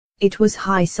It was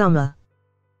high summer.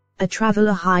 A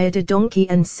traveler hired a donkey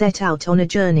and set out on a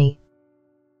journey.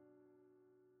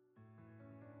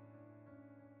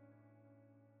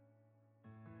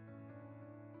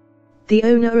 The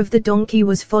owner of the donkey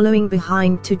was following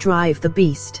behind to drive the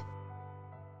beast.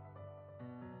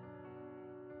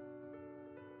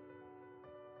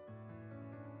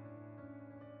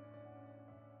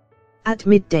 At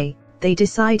midday, they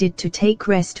decided to take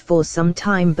rest for some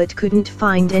time but couldn't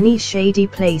find any shady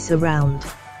place around.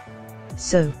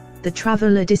 So, the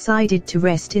traveler decided to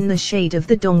rest in the shade of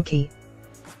the donkey.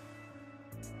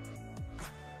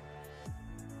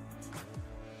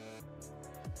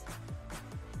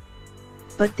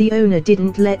 But the owner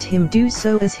didn't let him do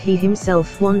so, as he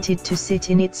himself wanted to sit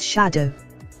in its shadow.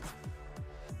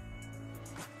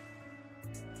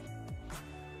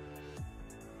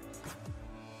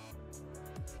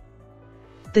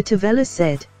 The traveler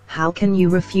said, "How can you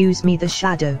refuse me the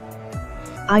shadow?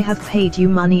 I have paid you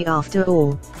money after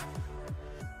all."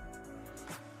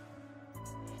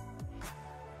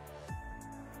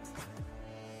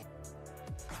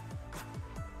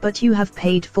 "But you have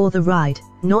paid for the ride,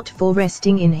 not for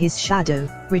resting in his shadow,"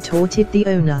 retorted the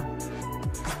owner.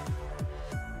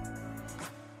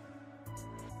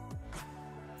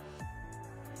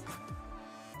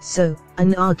 So,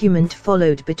 an argument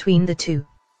followed between the two.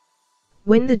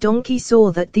 When the donkey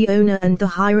saw that the owner and the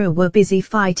hirer were busy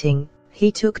fighting,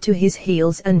 he took to his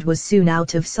heels and was soon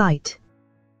out of sight.